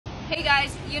Hey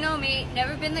guys, you know me,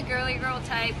 never been the girly girl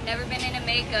type, never been into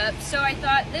makeup, so I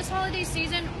thought this holiday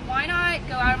season, why not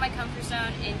go out of my comfort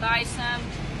zone and buy some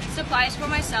supplies for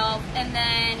myself and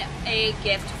then a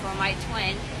gift for my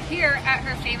twin here at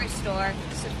her favorite store,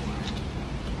 Sephora.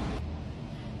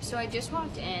 So I just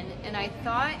walked in and I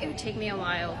thought it would take me a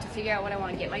while to figure out what I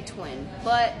want to get my twin,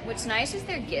 but what's nice is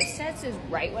their gift sets is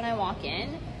right when I walk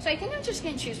in, so I think I'm just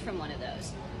going to choose from one of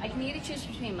those. I can either choose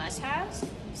between must-haves,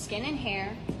 skin and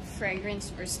hair,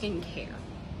 fragrance, or skincare.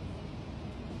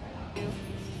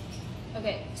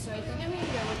 Okay, so I think I'm going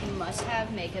to go with the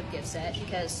must-have makeup gift set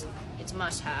because it's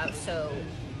must-have, so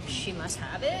she must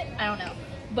have it. I don't know.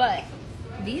 But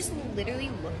these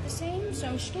literally look the same, so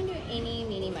I'm just going to do eeny,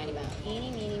 meeny, miny, moe. Eeny,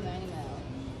 meeny, miny, moe.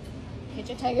 Hit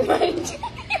your tiger mind.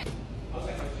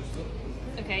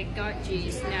 Okay, got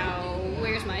G's. Now,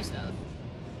 where's my stuff?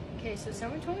 Okay, so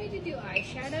someone told me to do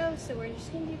eyeshadow, so we're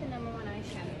just going to do the #1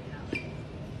 eyeshadow palette.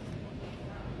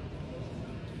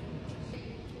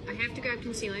 I have to grab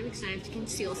concealer because I have to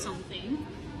conceal something.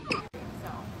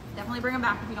 So, definitely bring them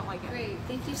back if you don't like it. Great,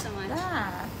 thank you so much.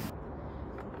 Yeah.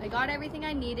 I got everything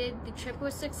I needed. The trip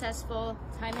was successful.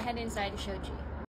 Time to head inside to show G.